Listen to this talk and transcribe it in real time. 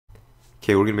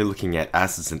Okay, we're going to be looking at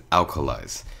acids and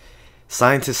alkalis.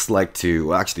 Scientists like to,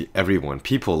 well, actually everyone,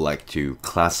 people like to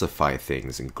classify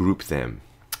things and group them.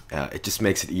 It just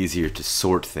makes it easier to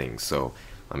sort things. So,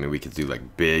 I mean, we could do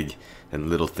like big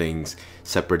and little things,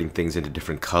 separating things into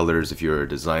different colors if you're a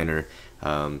designer,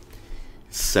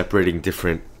 separating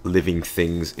different living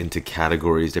things into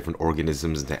categories, different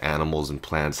organisms into animals and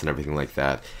plants and everything like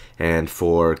that. And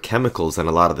for chemicals and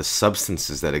a lot of the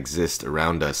substances that exist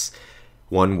around us,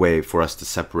 one way for us to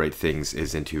separate things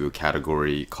is into a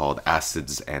category called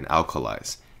acids and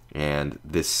alkalis. And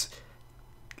this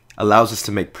allows us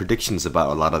to make predictions about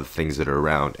a lot of the things that are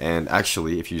around. And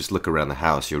actually, if you just look around the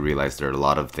house, you'll realize there are a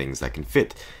lot of things that can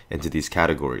fit into these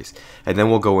categories. And then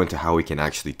we'll go into how we can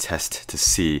actually test to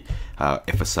see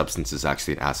if a substance is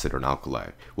actually an acid or an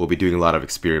alkali. We'll be doing a lot of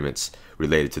experiments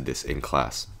related to this in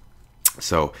class.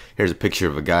 So here's a picture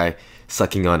of a guy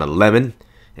sucking on a lemon.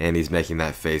 And he's making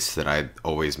that face that I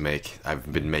always make.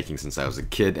 I've been making since I was a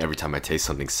kid. Every time I taste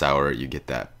something sour, you get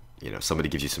that, you know, somebody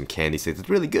gives you some candy, says it's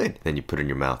really good. Then you put it in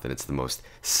your mouth and it's the most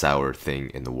sour thing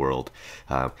in the world.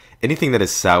 Anything that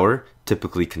is sour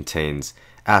typically contains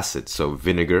acid. So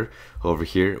vinegar over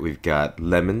here, we've got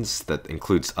lemons that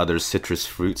includes other citrus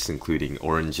fruits, including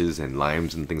oranges and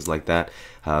limes and things like that.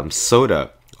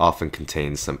 Soda often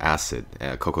contains some acid.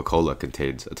 Coca-Cola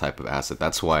contains a type of acid.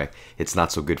 That's why it's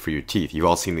not so good for your teeth. You've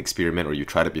all seen the experiment, or you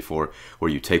tried it before, where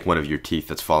you take one of your teeth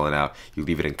that's fallen out, you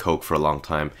leave it in Coke for a long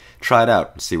time. Try it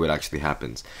out and see what actually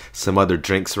happens. Some other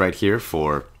drinks right here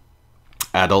for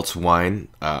adults, wine.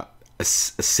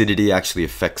 Acidity actually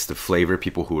affects the flavor.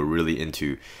 People who are really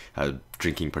into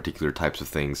drinking particular types of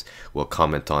things will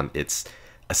comment on its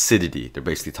acidity. They're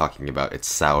basically talking about its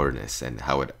sourness and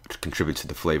how it contributes to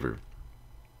the flavor.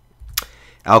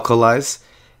 Alkalis,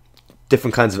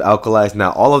 different kinds of alkalis.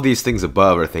 Now, all of these things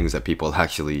above are things that people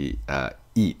actually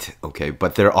eat, okay?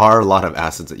 But there are a lot of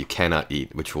acids that you cannot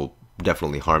eat, which will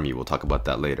definitely harm you. We'll talk about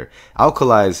that later.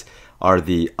 Alkalis are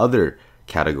the other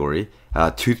category.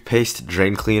 Toothpaste,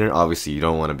 drain cleaner, obviously you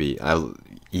don't want to be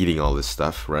eating all this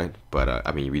stuff, right? But,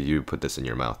 I mean, we do put this in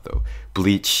your mouth, though.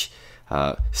 Bleach,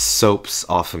 soaps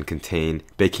often contain,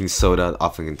 baking soda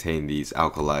often contain these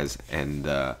alkalis,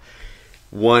 and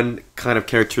one kind of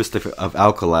characteristic of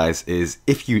alkalis is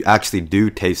if you actually do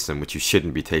taste them, which you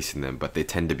shouldn't be tasting them, but they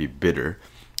tend to be bitter.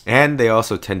 And they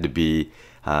also tend to be,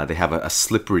 they have a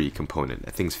slippery component.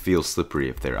 Things feel slippery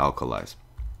if they're alkalis.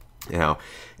 Now,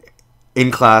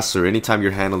 in class or anytime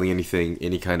you're handling anything,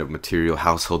 any kind of material,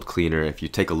 household cleaner, if you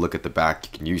take a look at the back,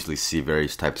 you can usually see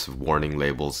various types of warning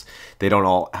labels. They don't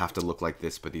all have to look like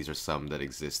this, but these are some that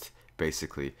exist,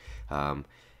 basically.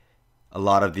 A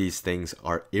lot of these things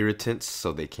are irritants,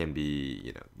 so they can be,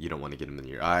 you know, you don't want to get them in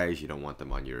your eyes, you don't want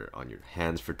them on your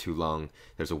hands for too long.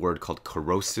 There's a word called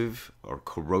corrosive or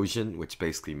corrosion, which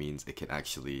basically means it can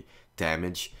actually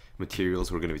damage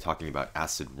materials. We're going to be talking about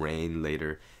acid rain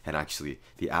later, and actually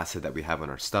the acid that we have in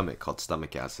our stomach called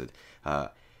stomach acid.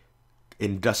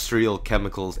 Industrial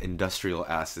chemicals, industrial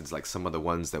acids, like some of the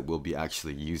ones that we'll be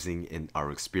actually using in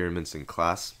our experiments in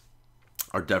class,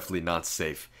 are definitely not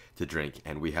safe to drink,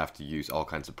 and we have to use all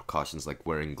kinds of precautions like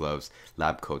wearing gloves,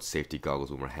 lab coats, safety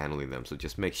goggles when we're handling them. So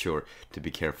just make sure to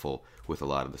be careful with a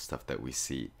lot of the stuff that we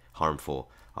see. Harmful,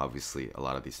 obviously, a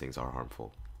lot of these things are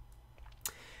harmful.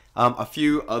 A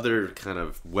few other kind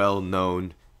of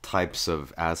well-known types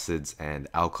of acids and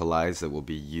alkalis that will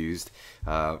be used.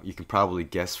 You can probably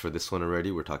guess for this one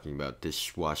already. We're talking about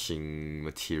dishwashing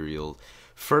material.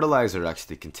 Fertilizer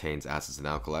actually contains acids and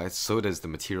alkalis. So does the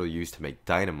material used to make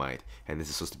dynamite. And this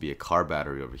is supposed to be a car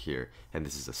battery over here. And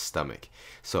this is a stomach.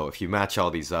 So if you match all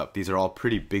these up, these are all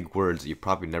pretty big words that you've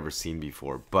probably never seen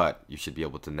before. But you should be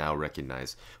able to now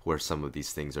recognize where some of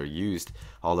these things are used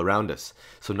all around us.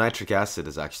 So nitric acid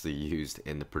is actually used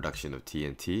in the production of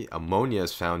TNT. Ammonia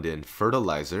is found in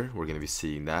fertilizer. We're going to be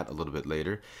seeing that a little bit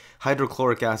later.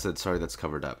 Hydrochloric acid, sorry, that's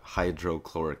covered up.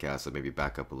 Hydrochloric acid, maybe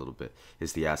back up a little bit,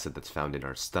 is the acid that's found in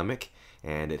our stomach,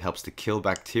 and it helps to kill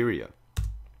bacteria.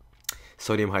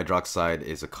 Sodium hydroxide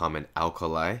is a common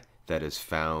alkali that is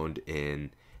found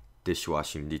in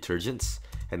dishwashing detergents,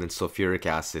 and then sulfuric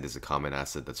acid is a common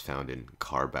acid that's found in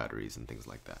car batteries and things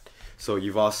like that. So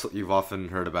you've often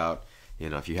heard about, you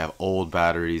know, if you have old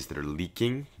batteries that are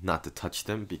leaking, not to touch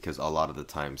them, because a lot of the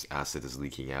times acid is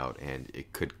leaking out, and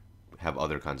it could have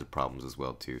other kinds of problems as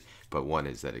well too. But one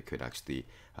is that it could actually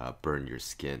burn your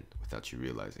skin without you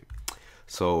realizing.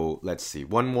 So let's see,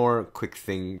 one more quick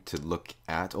thing to look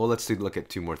at. Oh, let's look at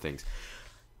two more things.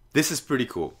 This is pretty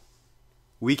cool.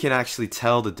 We can actually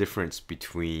tell the difference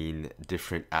between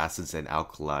different acids and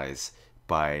alkalis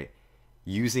by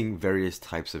using various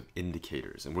types of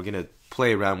indicators. And we're going to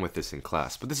play around with this in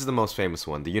class. But this is the most famous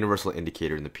one, the universal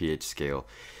indicator in the pH scale.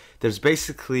 There's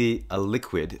basically a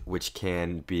liquid which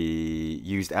can be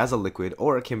used as a liquid,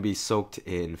 or it can be soaked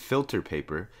in filter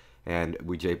paper, and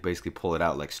we basically pull it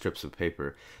out like strips of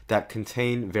paper that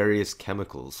contain various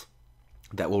chemicals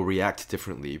that will react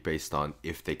differently based on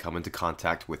if they come into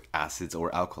contact with acids or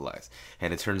alkalis.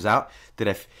 And it turns out that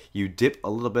if you dip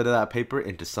a little bit of that paper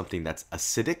into something that's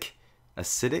acidic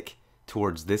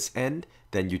towards this end,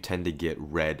 then you tend to get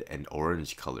red and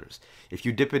orange colors. If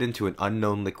you dip it into an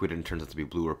unknown liquid and it turns out to be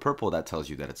blue or purple, that tells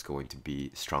you that it's going to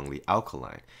be strongly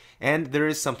alkaline. And there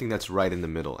is something that's right in the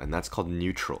middle, and that's called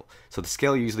neutral. So the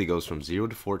scale usually goes from 0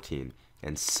 to 14,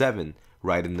 and 7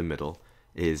 right in the middle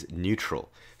is neutral.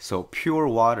 So pure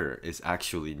water is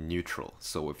actually neutral.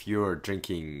 So if you're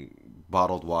drinking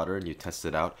bottled water and you test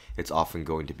it out, it's often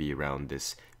going to be around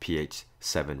this pH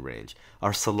 7 range.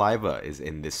 Our saliva is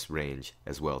in this range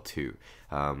as well too.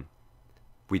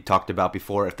 We talked about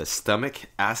before, if the stomach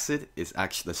acid is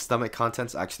actually, the stomach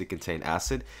contents actually contain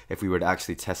acid, if we were to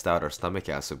actually test out our stomach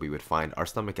acid, we would find our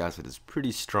stomach acid is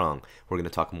pretty strong. We're going to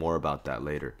talk more about that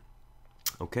later.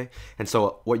 Okay, and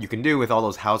so what you can do with all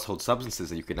those household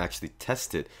substances is you can actually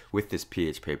test it with this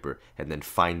pH paper and then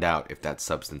find out if that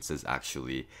substance is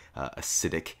actually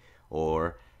acidic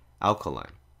or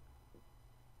alkaline.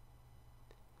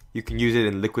 You can use it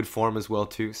in liquid form as well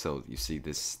too. So you see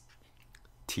this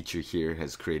teacher here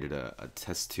has created a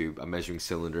test tube, a measuring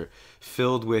cylinder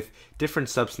filled with different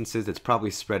substances that's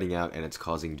probably spreading out, and it's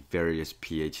causing various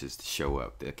pHs to show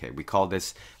up. Okay, we call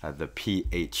this the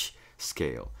pH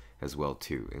scale as well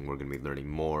too, and we're going to be learning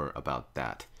more about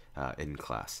that in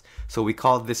class. So we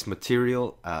call this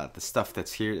material, the stuff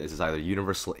that's here is either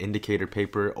universal indicator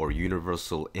paper or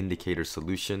universal indicator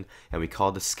solution, and we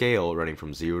call the scale running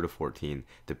from 0 to 14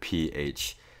 the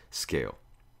pH scale.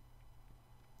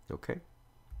 Okay.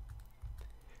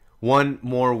 One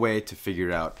more way to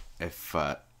figure out if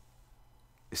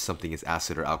something is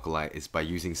acid or alkali is by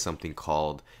using something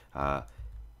called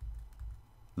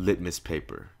litmus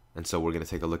paper. And so we're going to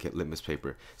take a look at litmus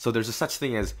paper. So there's a such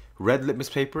thing as red litmus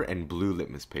paper and blue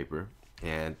litmus paper.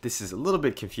 And this is a little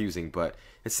bit confusing, but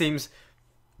it seems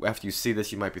after you see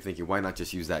this, you might be thinking, why not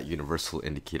just use that universal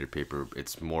indicator paper?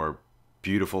 It's more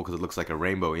beautiful because it looks like a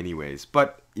rainbow anyways.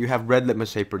 But you have red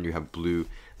litmus paper and you have blue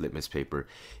litmus paper.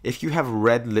 If you have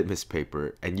red litmus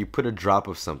paper and you put a drop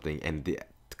of something and the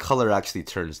color actually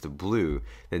turns to blue,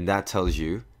 then that tells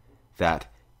you that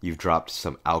you've dropped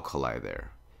some alkali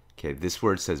there. Okay, this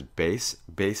word says base.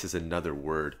 Base is another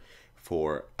word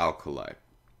for alkali.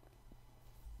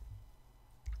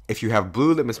 If you have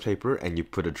blue litmus paper and you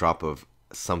put a drop of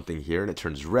something here and it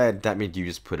turns red, that means you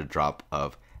just put a drop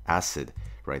of acid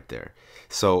right there.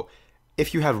 So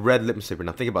if you have red litmus paper,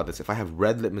 now think about this. If I have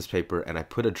red litmus paper and I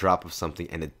put a drop of something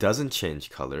and it doesn't change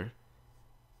color,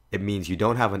 it means you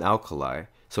don't have an alkali.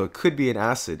 So it could be an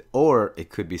acid or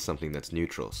it could be something that's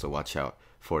neutral. So watch out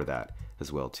for that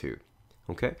as well too.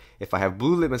 Okay, if I have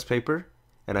blue litmus paper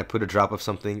and I put a drop of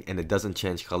something and it doesn't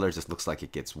change color, it just looks like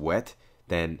it gets wet,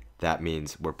 then that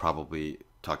means we're probably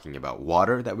talking about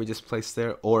water that we just placed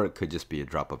there, or it could just be a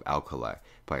drop of alkali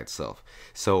by itself.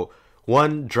 So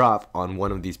one drop on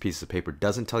one of these pieces of paper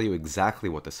doesn't tell you exactly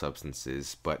what the substance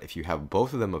is, but if you have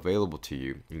both of them available to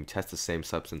you, you can test the same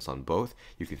substance on both,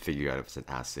 you can figure out if it's an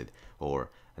acid or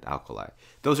an alkali.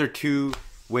 Those are two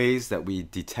ways that we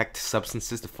detect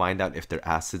substances to find out if they're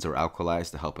acids or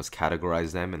alkalis, to help us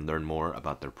categorize them and learn more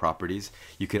about their properties.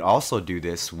 You can also do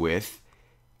this with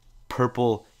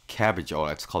purple cabbage. Oh,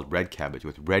 it's called red cabbage.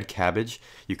 With red cabbage,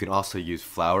 you can also use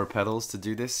flower petals to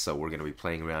do this. So we're going to be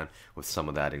playing around with some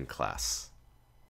of that in class.